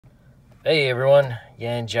Hey everyone,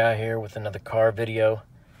 Yan Jia here with another car video.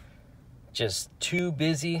 Just too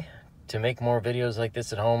busy to make more videos like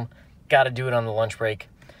this at home. Gotta do it on the lunch break.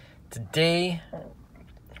 Today,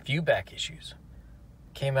 a few back issues.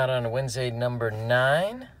 Came out on Wednesday, number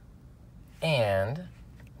 9 and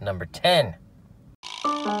number 10.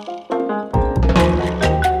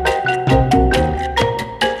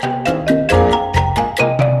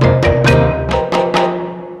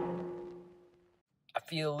 I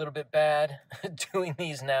feel a little bit bad doing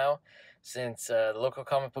these now since the local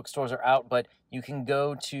comic book stores are out, but you can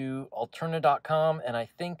go to alterna.com, and I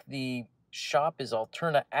think the shop is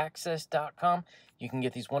alternaaccess.com. You can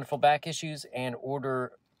get these wonderful back issues and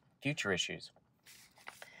order future issues.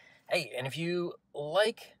 Hey, and if you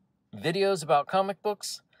like videos about comic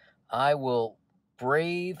books, I will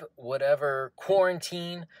brave whatever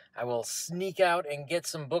quarantine. I will sneak out and get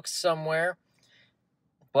some books somewhere.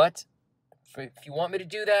 But if you want me to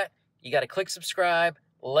do that, you got to click subscribe,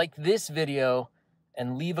 like this video,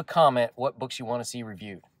 and leave a comment what books you want to see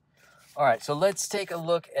reviewed. All right, so let's take a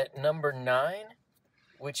look at number 9,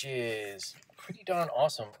 which is pretty darn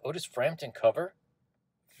awesome. Otis Frampton cover.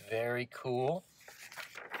 Very cool.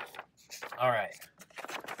 All right.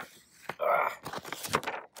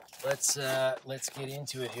 Let's get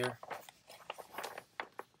into it here.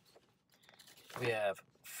 We have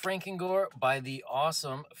Frankengore by the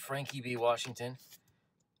awesome Frankie B. Washington.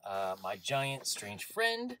 My Giant Strange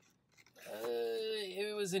Friend.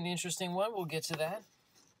 It was an interesting one. We'll get to that.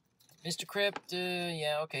 Mr. Crypt,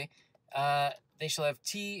 yeah, okay. They Shall Have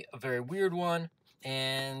Tea, a very weird one.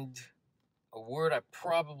 And a word I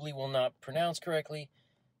probably will not pronounce correctly.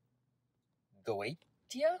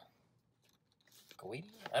 Goetia?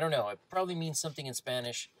 I don't know. It probably means something in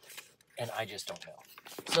Spanish, and I just don't know.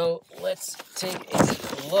 So let's take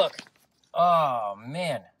a look. Oh,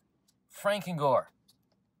 man. Frankengore.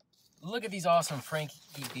 Look at these awesome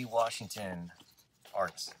Frankie B. Washington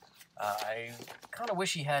arts. I kind of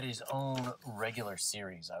wish he had his own regular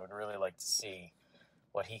series. I would really like to see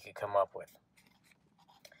what he could come up with.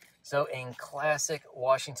 So in classic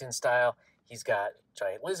Washington style, he's got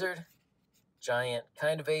giant lizard, giant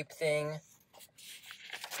kind of ape thing.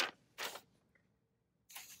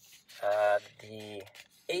 The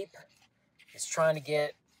ape is trying to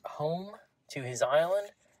get home to his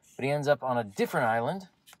island, but he ends up on a different island.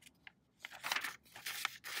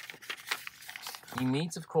 He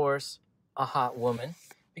meets, of course, a hot woman,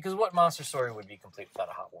 because what monster story would be complete without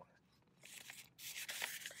a hot woman?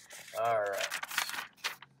 All right.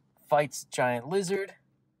 Fights giant lizard,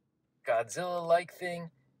 Godzilla-like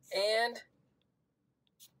thing, and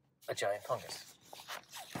a giant fungus.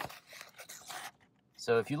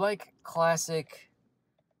 So if you like classic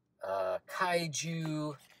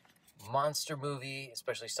kaiju monster movie,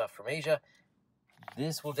 especially stuff from Asia,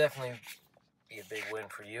 this will definitely be a big win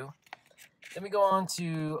for you. Then we go on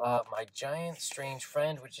to My Giant Strange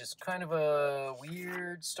Friend, which is kind of a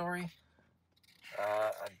weird story.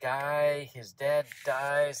 A guy, his dad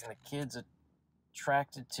dies, and the kid's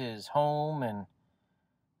attracted to his home, and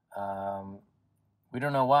we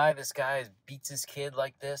don't know why this guy beats his kid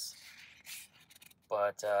like this.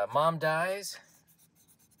 But mom dies,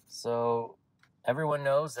 so everyone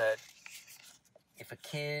knows that if a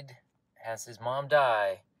kid has his mom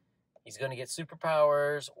die, he's going to get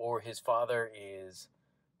superpowers, or his father is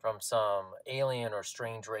from some alien or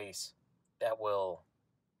strange race that will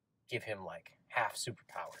give him like half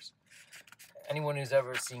superpowers. Anyone who's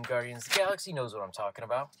ever seen Guardians of the Galaxy knows what I'm talking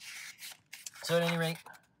about. So at any rate,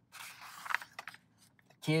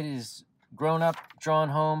 the kid is grown up, drawn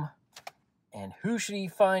home, and who should he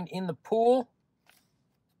find in the pool?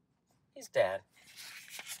 His dad.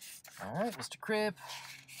 All right, Mr. Crip.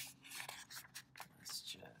 Let's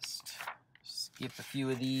just skip a few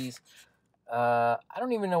of these. I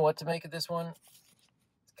don't even know what to make of this one.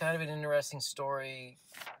 It's kind of an interesting story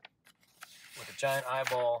with a giant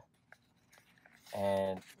eyeball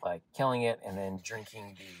and like killing it and then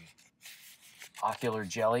drinking the ocular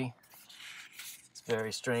jelly. It's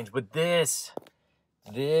very strange. But this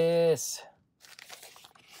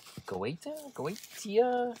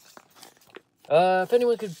Goetia? If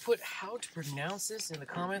anyone could put how to pronounce this in the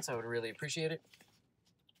comments, I would really appreciate it.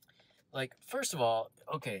 Like, first of all,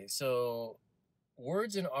 okay, so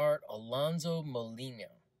words and art, Alonso Molina.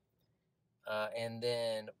 And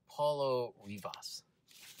then Paulo Rivas.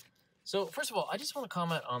 So, first of all, I just want to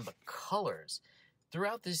comment on the colors.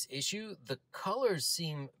 Throughout this issue, the colors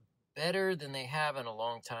seem better than they have in a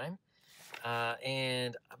long time.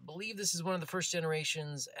 And I believe this is one of the first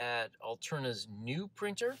generations at Alterna's new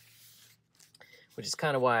printer, which is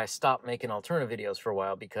kind of why I stopped making Alterna videos for a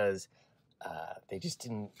while, because They just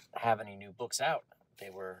didn't have any new books out. They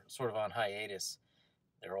were sort of on hiatus.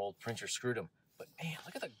 Their old printer screwed them. But man,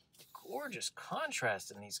 look at the gorgeous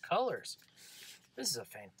contrast in these colors. This is a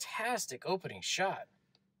fantastic opening shot.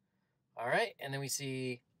 All right, and then we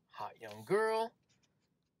see Hot Young Girl.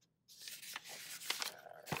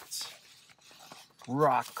 All right.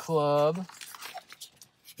 Rock Club.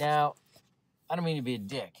 Now, I don't mean to be a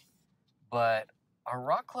dick, but are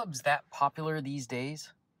rock clubs that popular these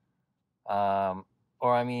days? Or,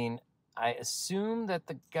 I mean, I assume that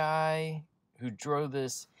the guy who drew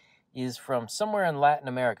this is from somewhere in Latin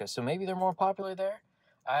America, so maybe they're more popular there.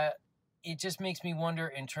 It just makes me wonder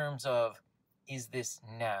in terms of, is this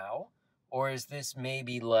now, or is this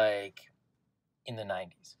maybe like in the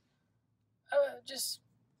 90s? Just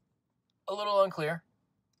a little unclear.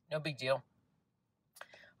 No big deal.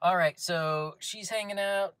 All right, so she's hanging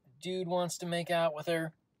out. Dude wants to make out with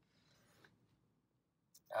her.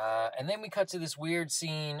 And then we cut to this weird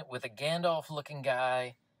scene with a Gandalf-looking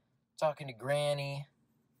guy talking to Granny.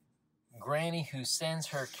 Granny who sends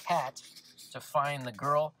her cat to find the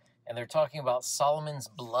girl. And they're talking about Solomon's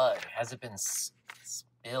blood. Has it been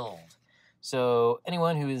spilled? So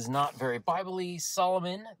anyone who is not very Bible-y,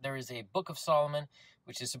 Solomon, there is a Book of Solomon,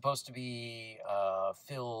 which is supposed to be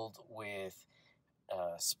filled with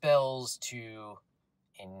spells to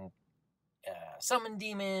summon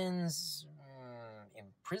demons,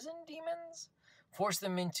 imprison demons, force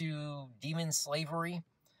them into demon slavery,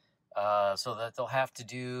 so that they'll have to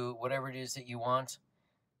do whatever it is that you want.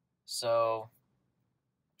 So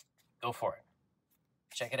go for it.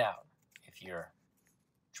 Check it out if you're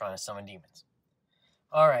trying to summon demons.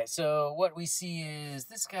 All right, so what we see is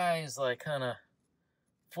this guy is like kind of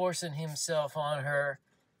forcing himself on her,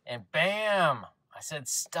 and bam! I said,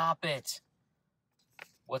 stop it.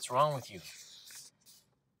 What's wrong with you?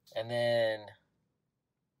 And then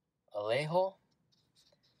Alejo,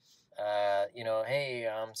 hey,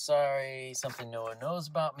 I'm sorry, something no one knows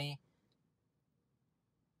about me.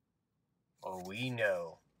 Oh, we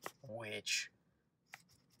know which.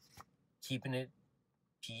 Keeping it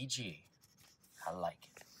PG. I like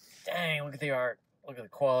it. Dang, look at the art. Look at the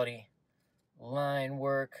quality. Line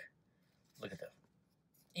work. Look at the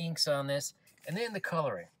inks on this. And then the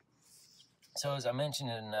coloring. So as I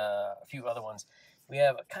mentioned in a few other ones, we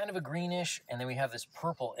have kind of a greenish, and then we have this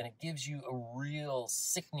purple, and it gives you a real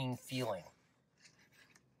sickening feeling.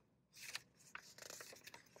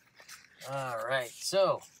 All right,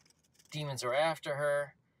 so demons are after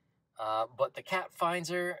her, but the cat finds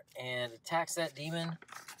her and attacks that demon.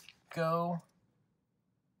 Go.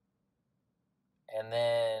 And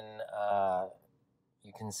then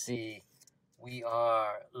you can see we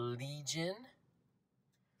are Legion.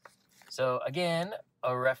 So again,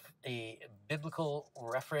 a biblical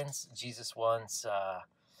reference. Jesus once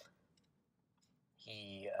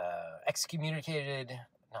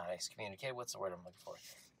what's the word I'm looking for?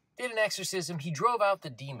 Did an exorcism. He drove out the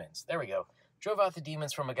demons. There we go. Drove out the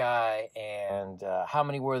demons from a guy, and how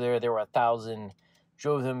many were there? There were 1,000.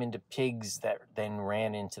 Drove them into pigs that then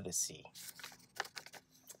ran into the sea.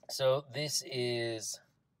 So this is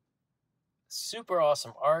super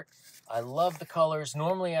awesome art. I love the colors.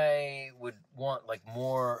 Normally I would want like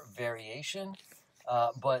more variation,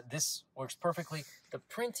 but this works perfectly. The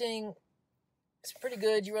printing is pretty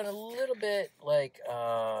good. You run a little bit like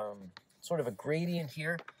sort of a gradient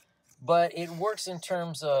here, but it works in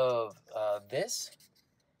terms of this.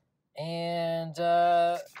 And,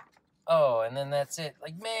 and then that's it.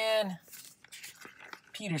 Like, man,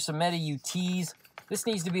 Peter Sameta, you tease. This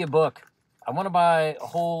needs to be a book. I want to buy a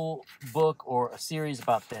whole book or a series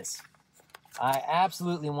about this. I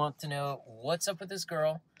absolutely want to know what's up with this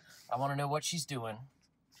girl. I want to know what she's doing.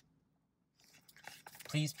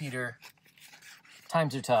 Please, Peter.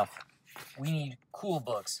 Times are tough. We need cool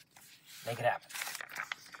books. Make it happen.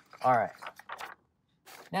 All right.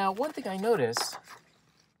 Now, one thing I noticed,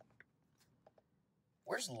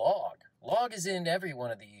 where's Log? Log is in every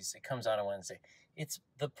one of these. It comes out on Wednesday. It's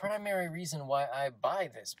the primary reason why I buy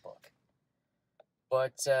this book.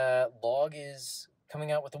 But Log is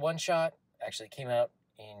coming out with a one-shot. Actually came out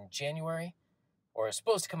in January, or is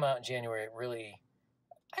supposed to come out in January. It really,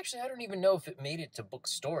 actually, I don't even know if it made it to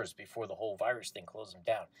bookstores before the whole virus thing closed them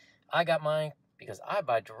down. I got mine because I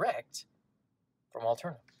buy direct from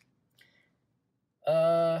Alterna.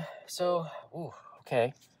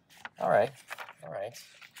 Okay. All right.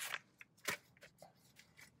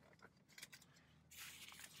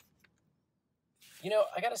 You know,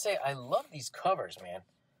 I gotta say, I love these covers, man.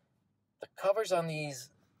 The covers on these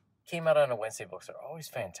came out on a Wednesday books are always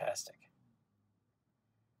fantastic.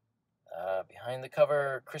 Behind the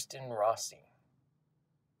cover, Kristen Rossi.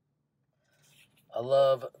 I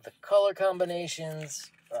love the color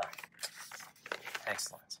combinations.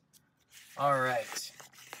 Excellent. All right.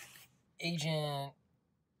 Agent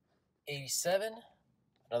 87.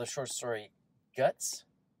 Another short story, Guts.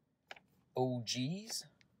 OGs.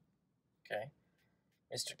 Okay.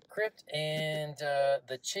 Mr. Crypt and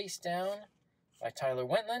The Chase Down by Tyler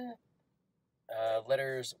Wentland.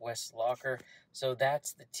 Letters, Wes Locker. So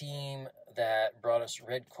that's the team that brought us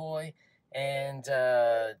Red Koi. And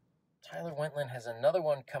Tyler Wentland has another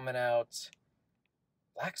one coming out.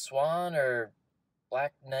 Black Swan or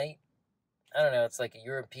Black Knight. I don't know. It's like a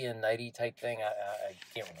European nighty type thing. I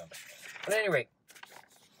can't remember. But at any rate,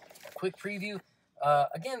 a quick preview.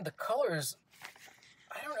 Again, the colors,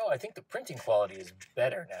 I don't know. I think the printing quality is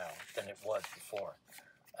better now than it was before.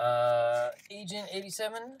 Agent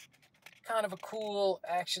 87, kind of a cool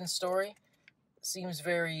action story. Seems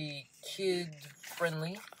very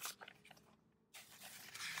kid-friendly.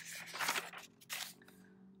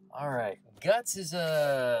 All right. Guts is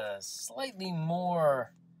a slightly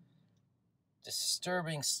more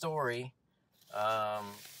disturbing story.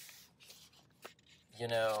 You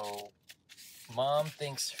know, mom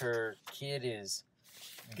thinks her kid is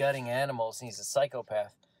gutting animals and he's a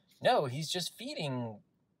psychopath. No, he's just feeding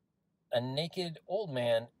a naked old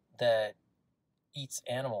man that eats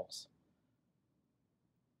animals.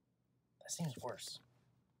 That seems worse.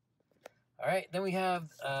 All right, then we have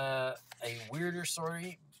a weirder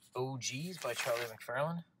story, OGs by Charlie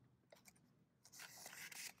McFarlane.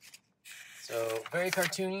 So very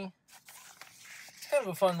cartoony. It's kind of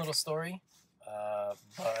a fun little story,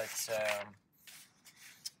 but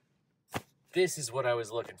this is what I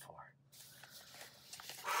was looking for.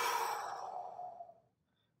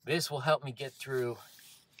 This will help me get through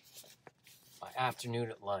my afternoon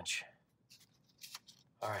at lunch.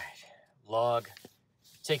 All right, Log,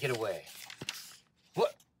 take it away.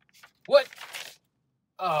 What? What?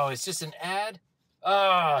 Oh, it's just an ad?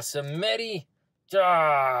 Ah, Samedi.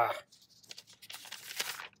 Ah.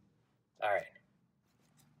 All right.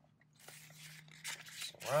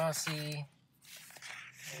 So Rossi.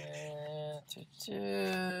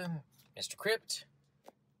 Mr. Crypt.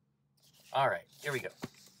 All right, here we go.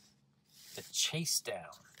 The Chase Down.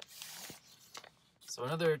 So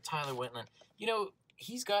another Tyler Wentland. You know,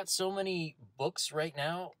 he's got so many books right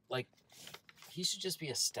now, like, he should just be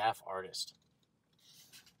a staff artist.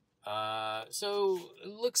 So it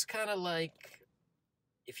looks kind of like,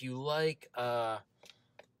 if you like the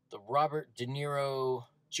Robert De Niro,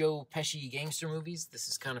 Joe Pesci gangster movies, this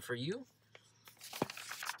is kind of for you.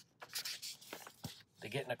 They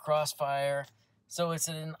get in a crossfire. So it's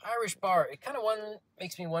an Irish bar. It kind of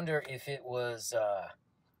makes me wonder if it was,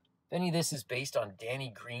 if any of this is based on Danny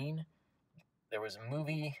Green. There was a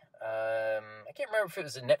movie, I can't remember if it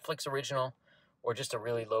was a Netflix original or just a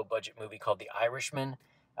really low-budget movie called The Irishman.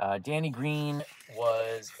 Danny Green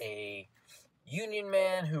was a union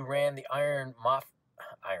man who ran the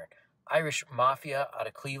Irish Mafia out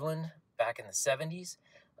of Cleveland back in the 70s.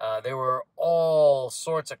 There were all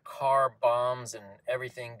sorts of car bombs and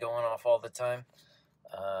everything going off all the time.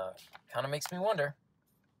 Kind of makes me wonder.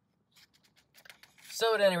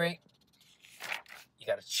 So at any rate, you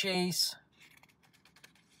got a chase.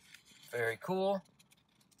 Very cool.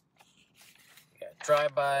 You got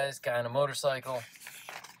drive-bys, guy on a motorcycle.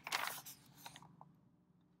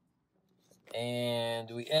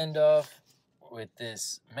 And we end off with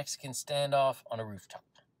this Mexican standoff on a rooftop.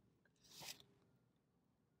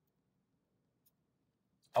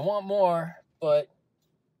 I want more, but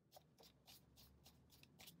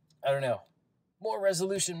I don't know. More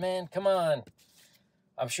resolution, man. Come on.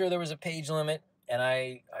 I'm sure there was a page limit, and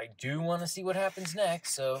I do want to see what happens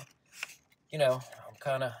next, so, you know, I'm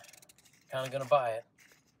kind of going to buy it.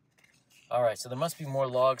 All right, so there must be more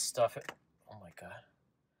log stuff. Oh, my God.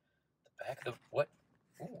 The back of the... What?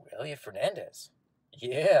 Ooh, Elliot Fernandez.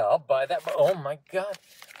 Yeah, I'll buy that. Oh, my God.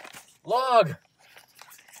 Log!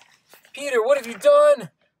 Peter, what have you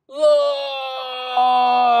done? Log!